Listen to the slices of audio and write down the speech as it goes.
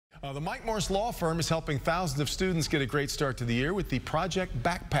The Mike Morse law firm is helping thousands of students get a great start to the year with the Project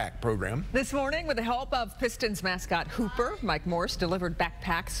Backpack program. This morning, with the help of Piston's mascot Hooper, Mike Morse delivered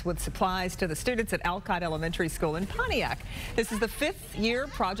backpacks with supplies to the students at Alcott Elementary School in Pontiac. This is the 5th year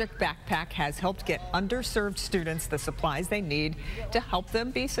Project Backpack has helped get underserved students the supplies they need to help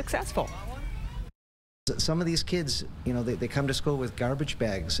them be successful. Some of these kids, they come to school with garbage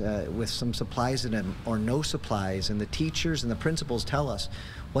bags with some supplies in them or no supplies, and the teachers and the principals tell us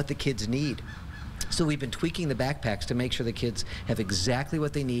what the kids need. So we've been tweaking the backpacks to make sure the kids have exactly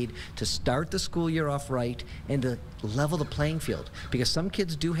what they need to start the school year off right and to level the playing field, because some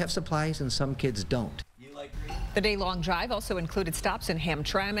kids do have supplies and some kids don't. The day-long drive also included stops in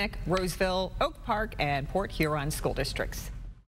Hamtramck, Roseville, Oak Park, and Port Huron school districts.